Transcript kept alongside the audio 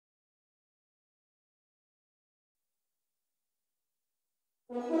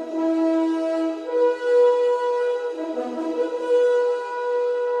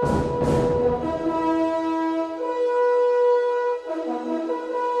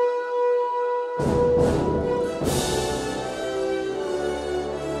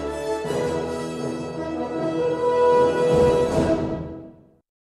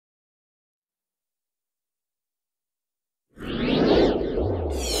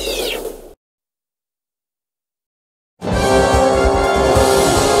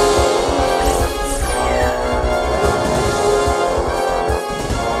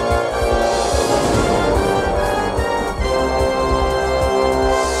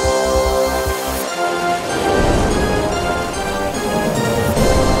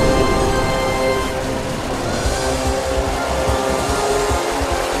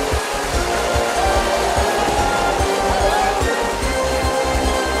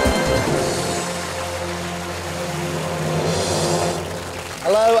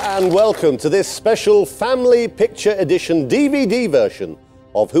And welcome to this special Family Picture Edition DVD version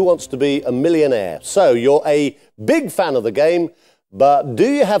of Who Wants to Be a Millionaire. So, you're a big fan of the game, but do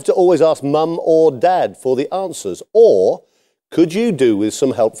you have to always ask mum or dad for the answers? Or could you do with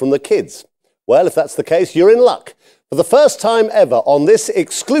some help from the kids? Well, if that's the case, you're in luck. For the first time ever on this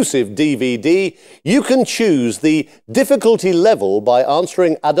exclusive DVD, you can choose the difficulty level by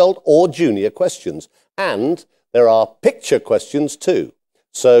answering adult or junior questions. And there are picture questions too.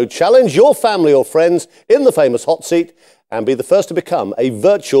 So challenge your family or friends in the famous hot seat and be the first to become a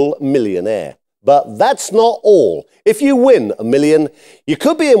virtual millionaire. But that's not all. If you win $1 million, you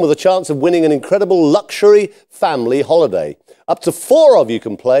could be in with a chance of winning an incredible luxury family holiday. Up to 4 of you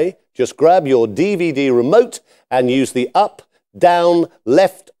can play. Just grab your DVD remote and use the up, down,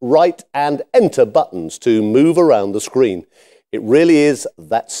 left, right and enter buttons to move around the screen. It really is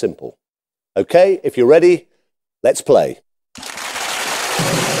that simple. Okay, if you're ready, let's play.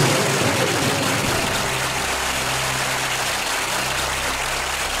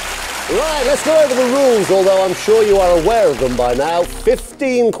 Right, let's go over the rules, although I'm sure you are aware of them by now.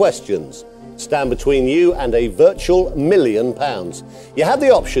 15 questions stand between you and a virtual £1 million. You have the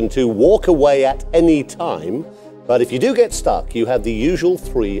option to walk away at any time, but if you do get stuck, you have the usual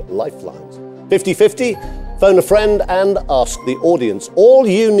 3 lifelines. 50-50, phone a friend and ask the audience. All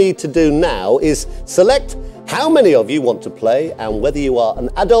you need to do now is select how many of you want to play and whether you are an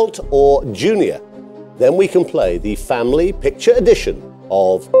adult or junior. Then we can play the Family Picture Edition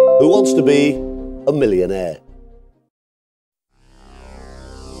of Who Wants to Be a Millionaire?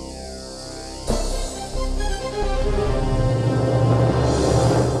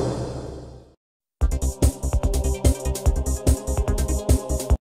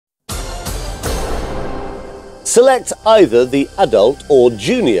 Select either the adult or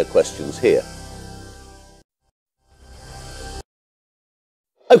junior questions here.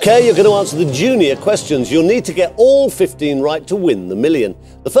 Okay, you're going to answer the junior questions. You'll need to get all 15 right to win the $1 million.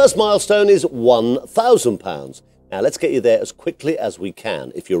 The first milestone is £1,000. Now, let's get you there as quickly as we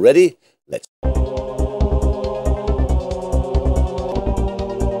can. If you're ready, let's...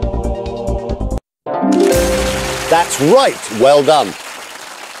 That's right. Well done.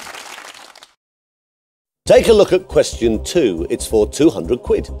 Take a look at question 2. It's for 200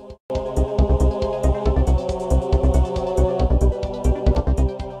 quid.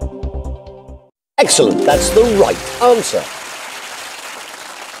 Excellent, that's the right answer.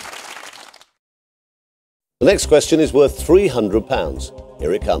 The next question is worth £300.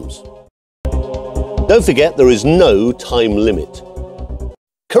 Here it comes. Don't forget there is no time limit.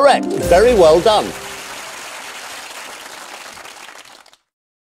 Correct, very well done.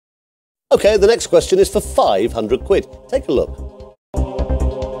 Okay, the next question is for 500 quid. Take a look.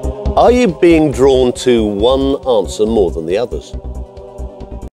 Are you being drawn to one answer more than the others?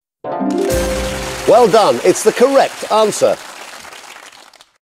 Well done, it's the correct answer.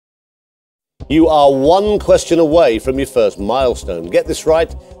 You are 1 question away from your first milestone. Get this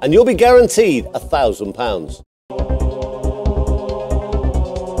right and you'll be guaranteed £1,000.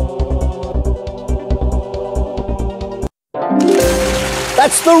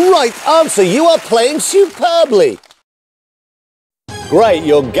 That's the right answer. You are playing superbly. Great,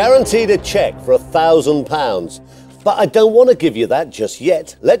 you're guaranteed a cheque for £1,000. But I don't want to give you that just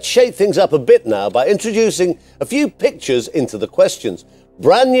yet. Let's shake things up a bit now by introducing a few pictures into the questions.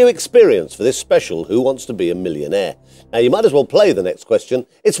 Brand new experience for this special Who Wants to Be a Millionaire. Now you might as well play the next question.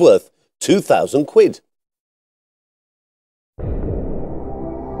 It's worth 2,000 quid.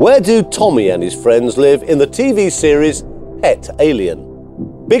 Where do Tommy and his friends live in the TV series Pet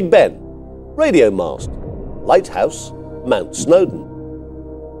Alien? Big Ben, Radio Mast, Lighthouse, Mount Snowdon.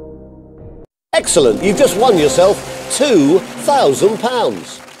 Excellent, you've just won yourself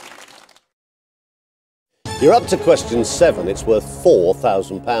 £2,000. You're up to question 7, it's worth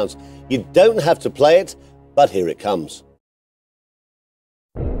 £4,000. You don't have to play it, but here it comes.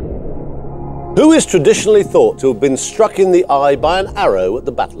 Who is traditionally thought to have been struck in the eye by an arrow at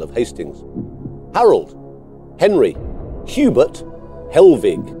the Battle of Hastings? Harold, Henry, Hubert,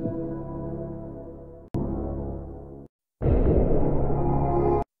 Helvig.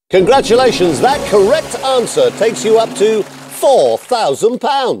 Congratulations, that correct answer takes you up to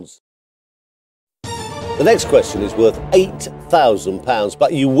 £4,000. The next question is worth £8,000,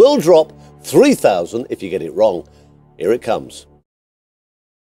 but you will drop £3,000 if you get it wrong. Here it comes.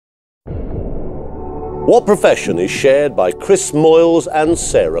 What profession is shared by Chris Moyles and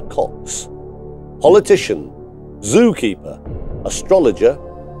Sarah Cox? Politician, zookeeper, astrologer,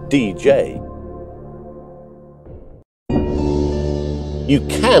 DJ. You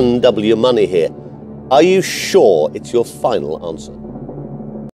can double your money here. Are you sure it's your final answer?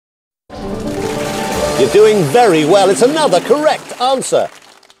 You're doing very well. It's another correct answer.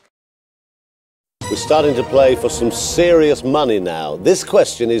 We're starting to play for some serious money now. This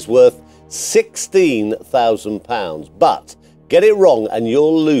question is worth £16,000, but get it wrong and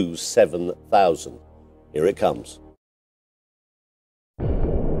you'll lose £7,000. Here it comes.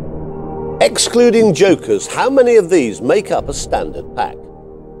 Excluding jokers, how many of these make up a standard pack?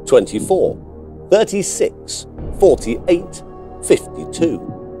 24, 36, 48, 52.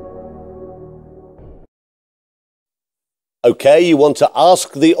 Okay, you want to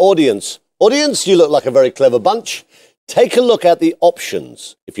ask the audience. Audience, you look like a very clever bunch. Take a look at the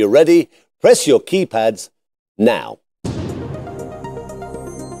options. If you're ready, press your keypads now.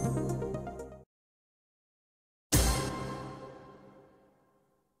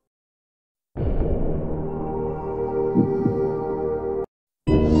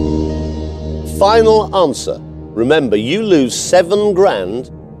 Final answer. Remember, you lose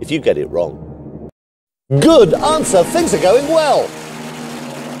 £7,000 if you get it wrong. Good answer. Things are going well.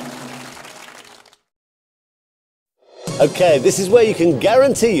 Okay, this is where you can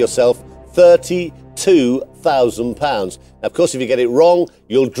guarantee yourself £32,000. Now, of course, if you get it wrong,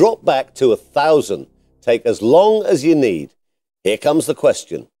 you'll drop back to £1,000. Take as long as you need. Here comes the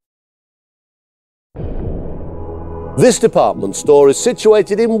question. This department store is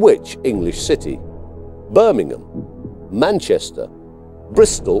situated in which English city? Birmingham, Manchester,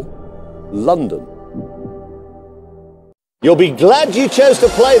 Bristol, London. You'll be glad you chose to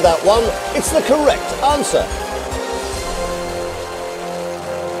play that one. It's the correct answer.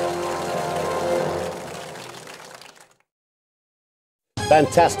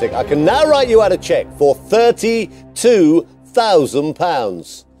 Fantastic. I can now write you out a cheque for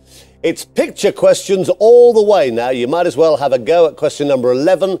 £32,000. It's picture questions all the way now. You might as well have a go at question number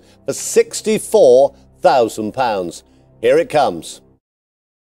 11 for £64,000. Here it comes.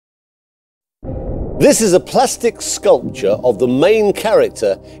 This is a plastic sculpture of the main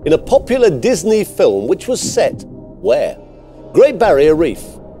character in a popular Disney film which was set where? Great Barrier Reef,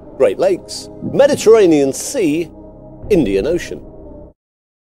 Great Lakes, Mediterranean Sea, Indian Ocean.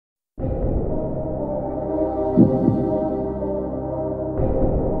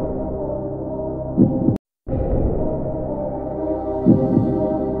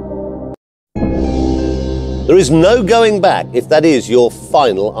 There is no going back if that is your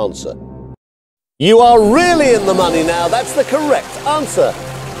final answer. You are really in the money now. That's the correct answer.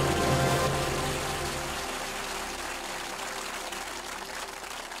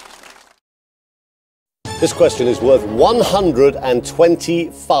 This question is worth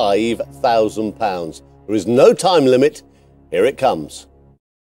 £125,000. There is no time limit. Here it comes.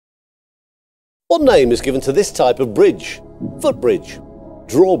 What name is given to this type of bridge? Footbridge,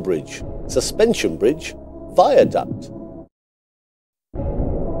 drawbridge, suspension bridge, viaduct.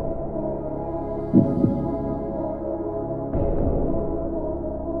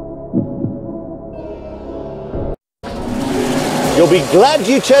 You'll be glad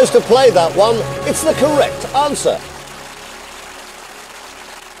you chose to play that one. It's the correct answer.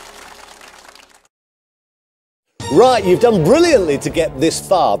 Right, you've done brilliantly to get this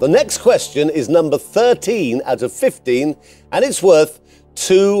far. The next question is number 13 out of 15, and it's worth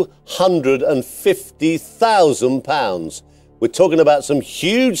 £250,000. We're talking about some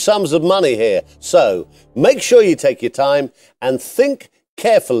huge sums of money here. So make sure you take your time and think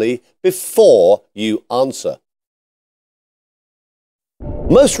carefully before you answer.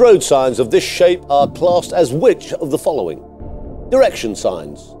 Most road signs of this shape are classed as which of the following? Direction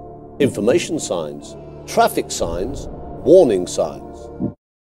signs, information signs, traffic signs, warning signs.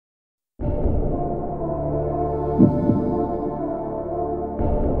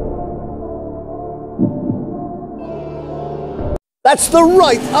 That's the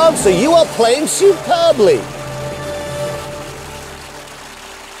right answer. You are playing superbly.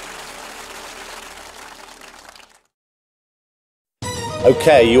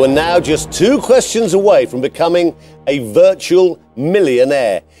 Okay, you are now just 2 questions away from becoming a virtual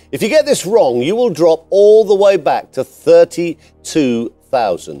millionaire. If you get this wrong, you will drop all the way back to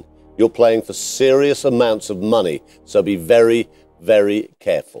 32,000. You're playing for serious amounts of money, so be very, very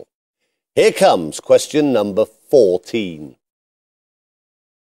careful. Here comes question number 14.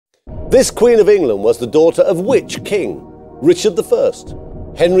 This Queen of England was the daughter of which king? Richard I,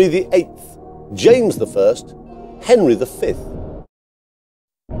 Henry VIII, James I, Henry V?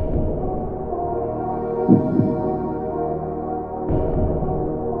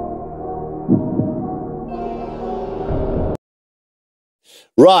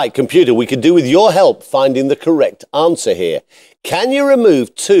 Right, computer, we could do with your help finding the correct answer here. Can you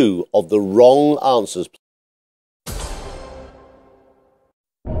remove 2 of the wrong answers?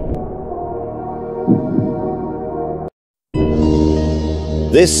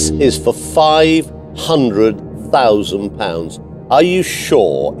 This is for £500,000. Are you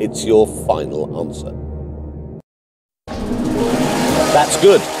sure it's your final answer? That's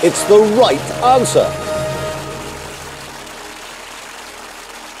good. It's the right answer.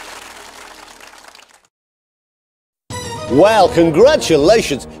 Well,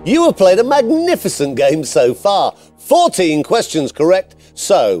 congratulations. You have played a magnificent game so far. 14 questions correct,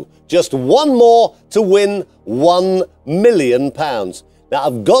 so just 1 more to win £1 million. Now,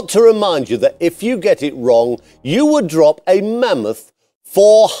 I've got to remind you that if you get it wrong, you would drop a mammoth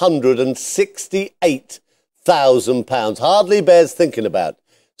 £468,000. Hardly bears thinking about.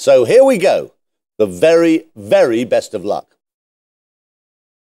 So here we go. The very, very best of luck.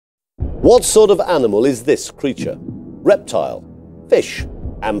 What sort of animal is this creature? Reptile, fish,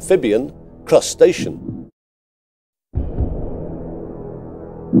 amphibian, crustacean.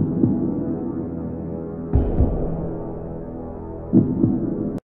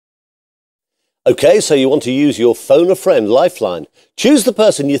 Okay, so you want to use your phone a friend lifeline. Choose the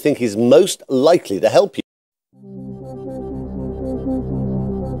person you think is most likely to help you.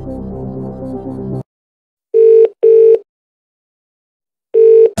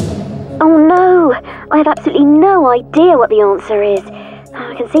 Oh no, I have absolutely no idea what the answer is.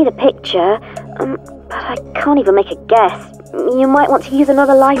 I can see the picture, but I can't even make a guess. You might want to use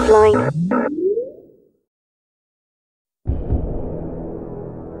another lifeline.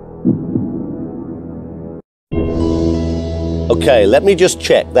 Okay, let me just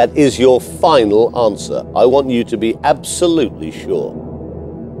check. That is your final answer. I want you to be absolutely sure.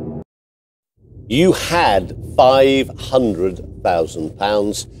 You had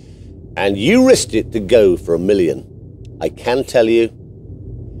 £500,000 and you risked it to go for £1 million. I can tell you,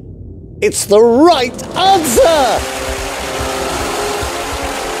 it's the right answer!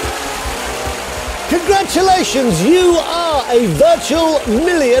 Congratulations, you are a virtual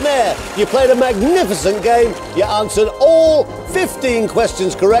millionaire. You played a magnificent game. You answered all 15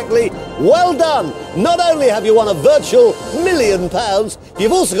 questions correctly. Well done. Not only have you won a virtual £1 million,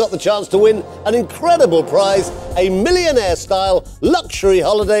 you've also got the chance to win an incredible prize, a millionaire-style luxury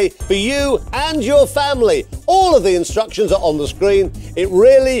holiday for you and your family. All of the instructions are on the screen. It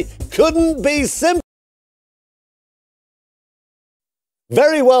really couldn't be simple.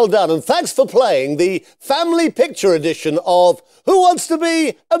 Very well done, and thanks for playing the family picture edition of Who Wants to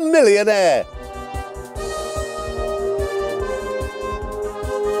Be a Millionaire?